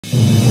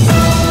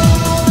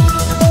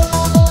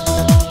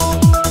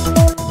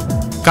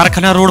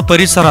कारखाना रोड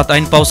परिसरात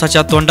ऐन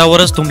पावसाच्या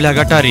तोंडावरच तुंबल्या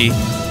गटारी।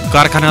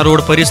 कारखाना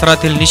रोड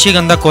परिसरातील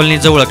निशिगंधा कॉलनी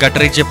जवळ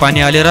गटारीचे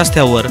पाणी आले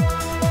रस्त्यावर।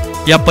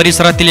 या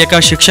परिसरातील एका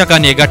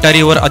शिक्षकाने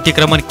गटारीवर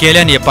अतिक्रमण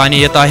केल्याने पाणी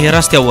येत आहे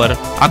रस्त्यावर।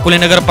 अकोले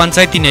नगर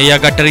पंचायतीने या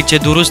गटारीचे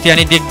दुरुस्ती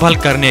आणि देखभाल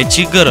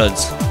करण्याची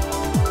गरज।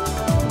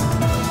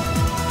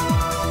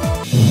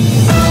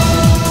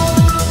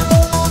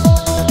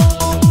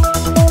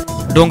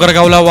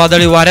 डोंगरगावला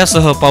वादळी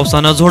वाऱ्यासह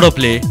पावसाने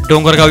झोडपले।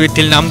 डोंगरगाव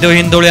येथील नामदेव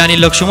हिंदोळे आणि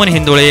लक्ष्मण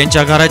हिंदोळे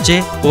यांच्या घराचे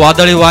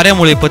वादळी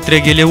वाऱ्यामुळे पत्रे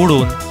गेले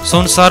उडून।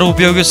 संसार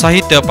उपयोगी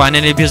साहित्य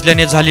पाण्याने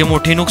भिजल्याने झाले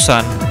मोठे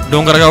नुकसान।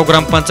 डोंगरगाव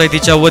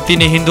ग्रामपंचायतीच्या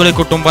वतीने हिंदोळे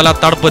कुटुंबाला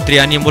ताडपत्री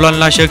आणि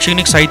मुलांना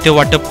शैक्षणिक साहित्य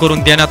वाटप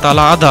करून देण्यात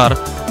आला आधार।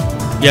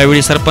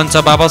 यावेळी सरपंच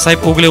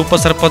बाबासाहेब उगले,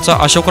 उपसरपंच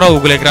अशोकराव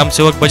उगले,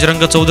 ग्रामसेवक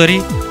बजरंग चौधरी,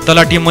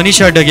 तलाठी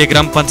मनीषा डगे,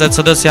 ग्रामपंचायत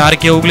सदस्य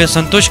आर.के. उगले,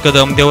 संतोष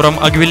कदम, देवराम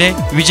अगविले,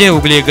 विजय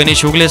उगले,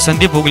 गणेश उगले,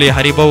 संदीप उगले,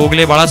 हरिभाऊ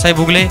उगले, बाळासाहेब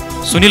उगले,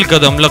 सुनील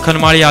कदम, लखन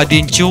माळी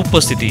आदींची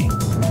उपस्थिती।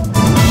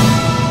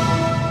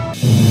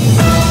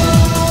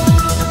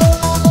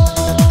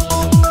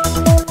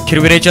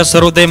 खिरविरेच्या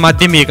सर्वोदय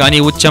माध्यमिक आणि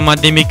उच्च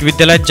माध्यमिक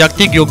विद्यालयात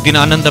जागतिक योग दिन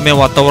आनंदमय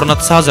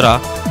वातावरणात साजरा।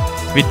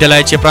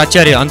 विद्यालयाचे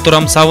प्राचार्य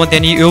अंतुराम सावंत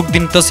यांनी योग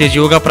दिन तसेच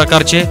योगा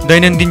प्रकारचे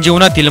दैनंदिन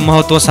जीवनातील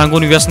महत्त्व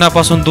सांगून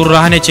व्यसनापासून दूर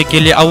राहण्याचे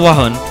केले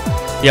आवाहन।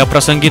 या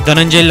प्रसंगी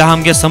धनंजय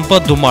लहामगे,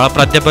 संपत धुमाळ,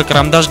 प्राध्यापक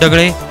रामदास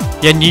डगळे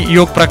यांनी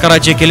योग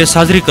प्रकाराचे केले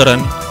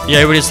साजरीकरण।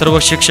 यावेळी सर्व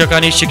शिक्षक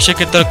आणि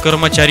शिक्षकेतर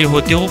कर्मचारी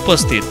होते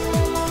उपस्थित।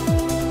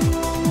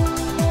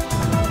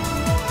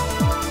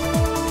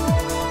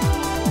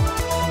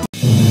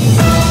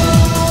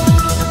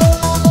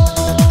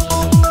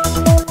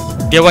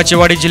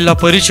 देवाचेवाडी जिल्हा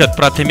परिषद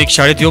प्राथमिक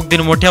शाळेत योग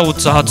दिन मोठ्या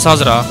उत्साहात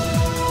साजरा।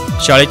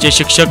 शाळेचे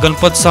शिक्षक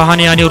गणपत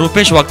सहाने आणि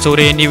रुपेश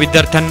वागचौरे यांनी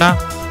विद्यार्थ्यांना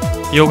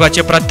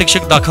योगाचे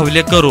प्रात्यक्षिक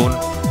दाखवले करून।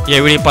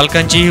 यावेळी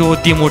पालकांचीही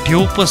होती मोठी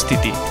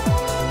उपस्थिती।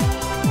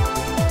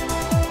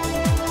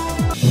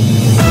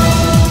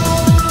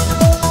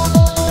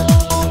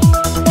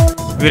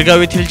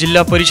 विरगाव येथील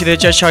जिल्हा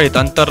परिषदेच्या शाळेत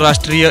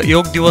आंतरराष्ट्रीय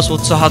योग दिवस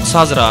उत्साहात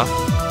साजरा।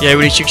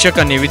 यावेळी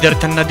शिक्षकांनी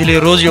विद्यार्थ्यांना दिले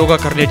रोज योगा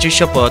करण्याची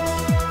शपथ।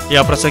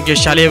 या प्रसंगी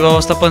शालेय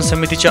व्यवस्थापन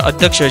समितीचे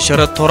अध्यक्ष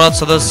शरद थोरात,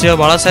 सदस्य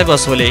बाळासाहेब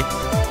अस्वले,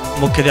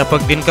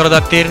 मुख्याध्यापक दिनकर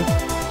दातेर,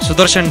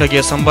 सुदर्शन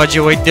ढगे, संभाजी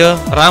वैद्य,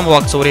 राम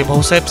वागचौरे,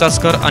 भाऊसाहेब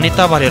चासकर,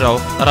 अनिता भालेराव,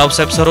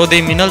 रावसाहेब सरोदे,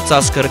 मिनल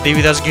चासकर,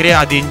 देवीदास गिरे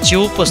आदींची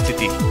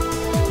उपस्थिती।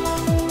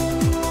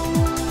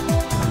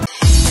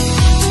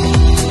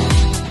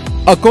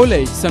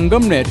 अकोले,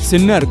 संगमनेर,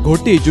 सिन्नर,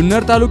 घोटी,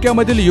 जुन्नर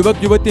तालुक्यामधील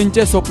युवक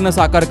युवतींचे स्वप्न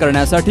साकार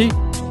करण्यासाठी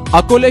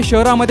अकोले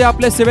शहरामध्ये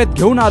आपल्या सेवेत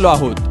घेऊन आलो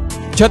आहोत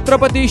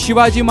Chhatrapati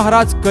Shivaji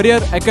Maharaj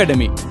career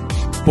academy.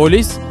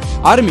 Police,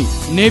 army,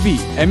 navy,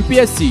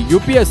 MPSC,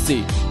 UPSC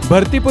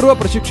भरतीपूर्व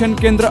प्रशिक्षण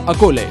केंद्र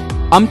अकोले।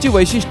 आमची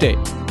वैशिष्ट्ये: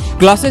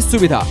 क्लासेस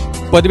सुविधा,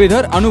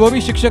 पदवीधर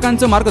अनुभवी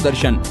शिक्षकांचं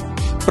मार्गदर्शन,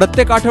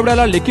 प्रत्येक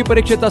आठवड्याला लेखी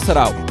परीक्षेचा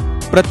सराव,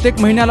 प्रत्येक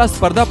महिन्याला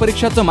स्पर्धा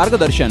परीक्षाचं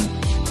मार्गदर्शन,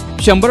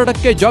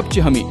 100% जॉबची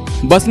हमी,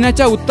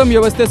 बसण्याच्या उत्तम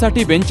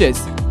व्यवस्थेसाठी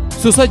बेंचेस,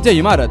 सुसज्ज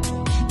इमारत,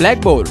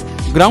 ब्लॅकबोर्ड,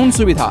 ग्राउंड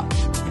सुविधा,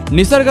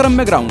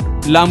 निसर्गरम्य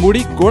ग्राउंड, लांबुडी,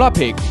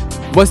 गोळाफेक,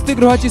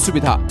 वसतिगृहाची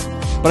सुविधा,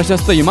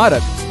 प्रशस्त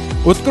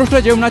इमारत, उत्कृष्ट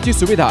जेवणाची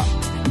सुविधा,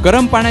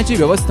 गरम पाण्याची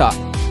व्यवस्था,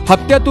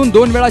 हप्त्यातून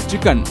 2 वेळा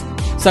चिकन,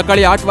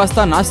 सकाळी 8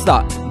 वाजता नाश्ता,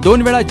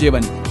 2 वेळा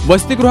जेवण,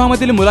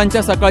 वसतिगृहामधील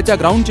मुलांच्या सकाळच्या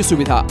ग्राउंडची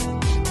सुविधा,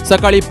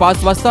 सकाळी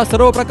 5 वाजता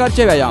सर्व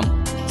प्रकारचे व्यायाम,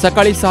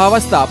 सकाळी 6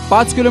 वाजता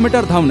 5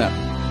 किलोमीटर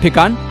धावणं।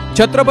 ठिकाण: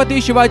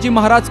 Chhatrapati Shivaji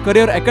Maharaj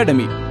career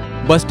academy,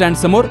 bus stand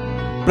समोर,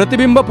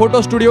 प्रतिबिंब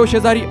फोटो स्टुडिओ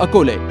शेजारी,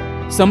 अकोले।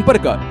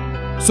 संपर्क: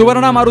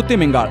 सुवर्णा मारुती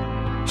मिंगाळ,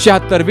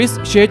 7620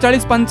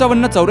 46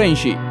 55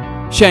 84,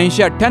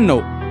 86 98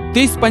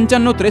 30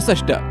 95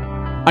 63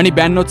 आणि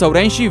 92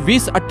 84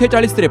 20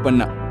 48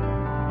 53।